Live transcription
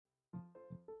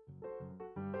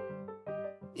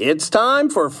It's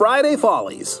time for Friday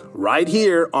Follies, right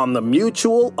here on the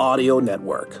Mutual Audio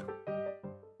Network.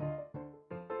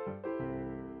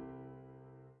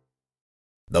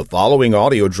 The following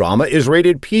audio drama is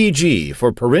rated PG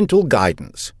for parental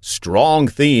guidance. Strong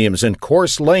themes and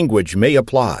coarse language may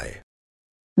apply.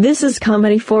 This is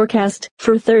Comedy Forecast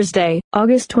for Thursday,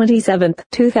 August 27th,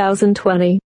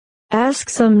 2020. Ask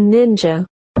Some Ninja.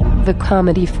 The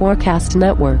Comedy Forecast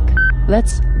Network.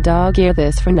 Let's dog ear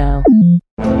this for now.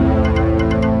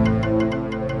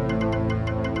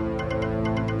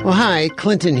 Well, hi,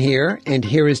 Clinton here, and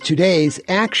here is today's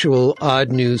actual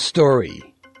odd news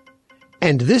story.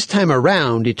 And this time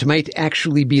around, it might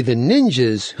actually be the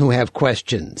ninjas who have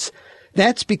questions.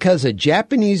 That's because a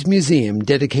Japanese museum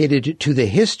dedicated to the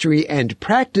history and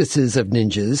practices of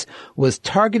ninjas was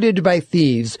targeted by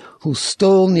thieves who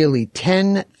stole nearly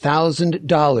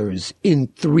 $10,000 in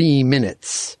 3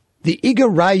 minutes. The Iga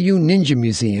Ryu Ninja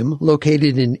Museum,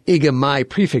 located in Iga-mai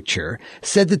Prefecture,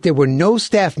 said that there were no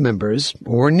staff members,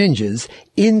 or ninjas,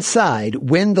 inside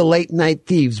when the late-night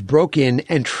thieves broke in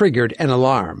and triggered an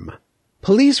alarm.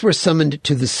 Police were summoned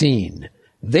to the scene.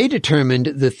 They determined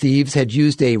the thieves had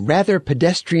used a rather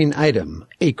pedestrian item,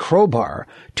 a crowbar,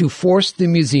 to force the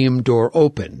museum door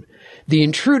open. The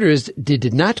intruders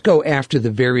did not go after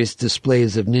the various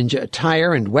displays of ninja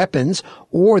attire and weapons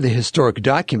or the historic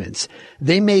documents.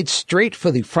 They made straight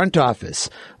for the front office,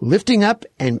 lifting up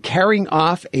and carrying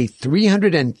off a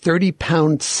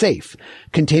 330-pound safe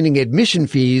containing admission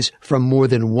fees from more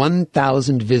than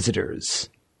 1,000 visitors.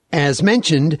 As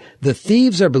mentioned, the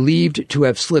thieves are believed to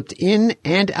have slipped in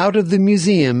and out of the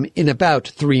museum in about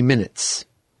 3 minutes.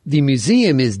 The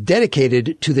museum is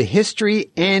dedicated to the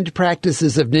history and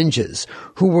practices of ninjas,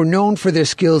 who were known for their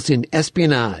skills in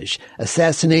espionage,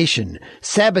 assassination,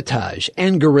 sabotage,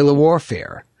 and guerrilla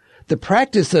warfare. The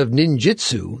practice of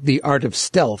ninjutsu, the art of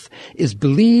stealth, is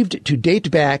believed to date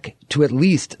back to at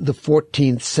least the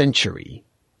 14th century.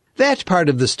 That part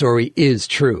of the story is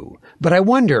true, but I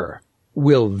wonder,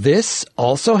 will this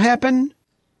also happen?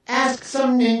 Ask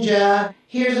Some Ninja.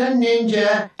 Here's a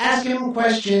ninja. Ask him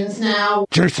questions now.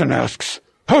 Jason asks,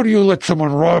 how do you let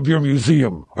someone rob your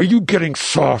museum? Are you getting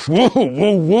soft?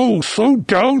 Whoa, slow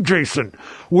down, Jason.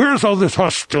 Where's all this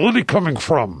hostility coming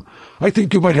from? I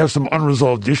think you might have some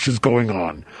unresolved issues going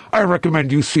on. I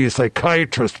recommend you see a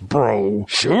psychiatrist, bro.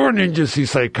 Sure, ninjas see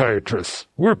psychiatrists.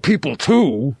 We're people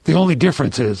too. The only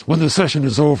difference is, when the session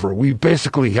is over, we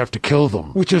basically have to kill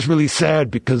them, which is really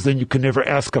sad because then you can never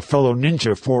ask a fellow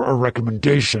ninja for a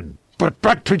recommendation. But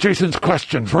back to Jason's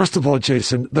question. First of all,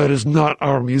 Jason, that is not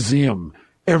our museum.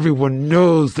 Everyone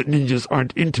knows that ninjas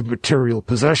aren't into material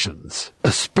possessions,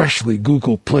 especially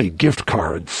Google Play gift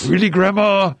cards. Really,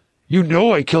 Grandma? You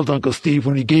know I killed Uncle Steve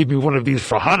when he gave me one of these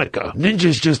for Hanukkah.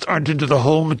 Ninjas just aren't into the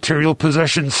whole material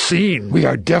possessions scene. We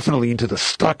are definitely into the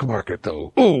stock market,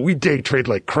 though. Oh, we day trade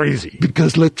like crazy.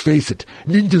 Because let's face it,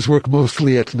 ninjas work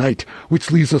mostly at night,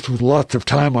 which leaves us with lots of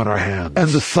time on our hands. And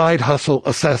the side hustle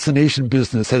assassination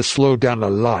business has slowed down a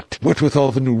lot, what with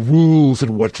all the new rules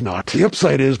and whatnot. The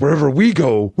upside is, wherever we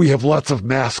go, we have lots of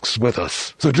masks with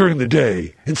us. So during the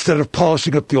day, instead of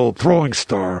polishing up the old throwing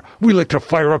star, we like to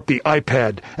fire up the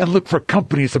iPad and look for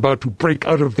companies about to break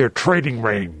out of their trading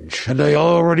range. And I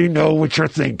already know what you're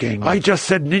thinking. I just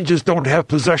said ninjas don't have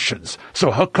possessions,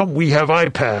 so how come we have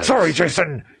iPads? Sorry,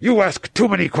 Jason, you ask too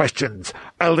many questions.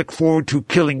 I look forward to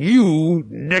killing you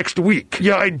next week.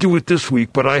 Yeah, I'd do it this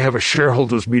week, but I have a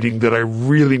shareholders meeting that I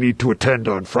really need to attend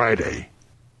on Friday.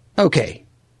 Okay,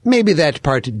 maybe that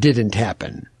part didn't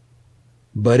happen.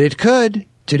 But it could.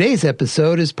 Today's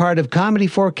episode is part of Comedy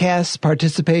Forecast's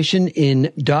participation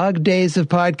in Dog Days of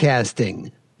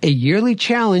Podcasting, a yearly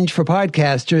challenge for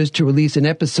podcasters to release an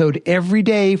episode every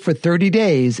day for 30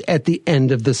 days at the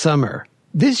end of the summer.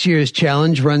 This year's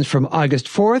challenge runs from August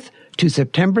 4th to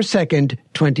September 2nd,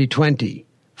 2020.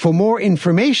 For more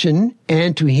information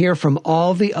and to hear from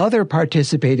all the other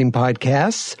participating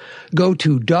podcasts, go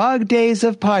to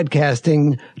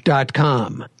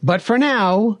dogdaysofpodcasting.com. But for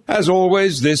now, as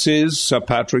always, this is Sir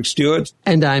Patrick Stewart.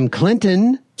 And I'm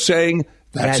Clinton. Saying,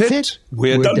 that's it.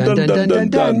 We're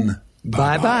done.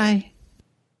 Bye-bye.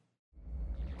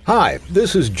 Hi,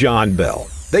 this is John Bell.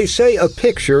 They say a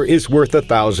picture is worth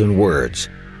 1,000 words.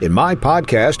 In my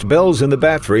podcast, Bells in the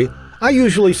Battery, I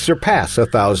usually surpass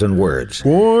 1,000 words.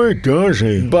 Boy, does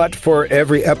he. But for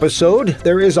every episode,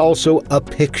 there is also a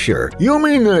picture. You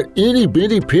mean that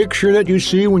itty-bitty picture that you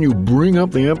see when you bring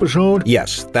up the episode?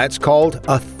 Yes, that's called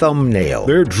a thumbnail.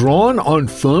 They're drawn on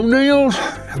thumbnails?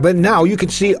 But now you can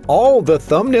see all the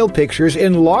thumbnail pictures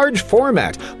in large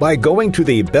format by going to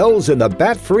the Bells in the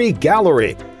Bat Free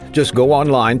gallery. Just go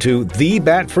online to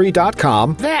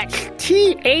thebatfree.com. That's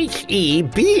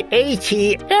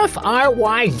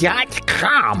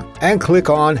TheBatfry.com and click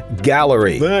on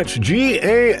Gallery. That's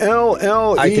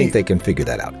Galle. I think they can figure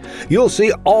that out. You'll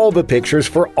see all the pictures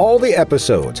for all the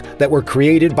episodes that were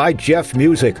created by Jeff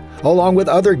Music, along with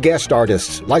other guest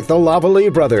artists like the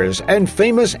Lavalley Brothers and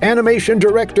famous animation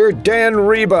director Dan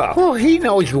Reba. Well, he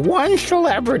knows one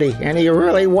celebrity, and he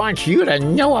really wants you to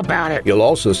know about it. You'll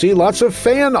also see lots of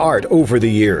fan art over the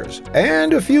years,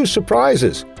 and a few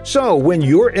surprises. So when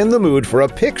you're in the mood for a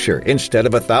picture instead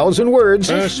of 1,000 words,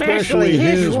 especially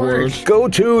his words, go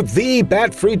to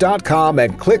TheBatfry.com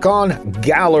and click on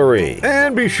Gallery.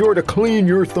 And be sure to clean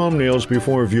your thumbnails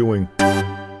before viewing.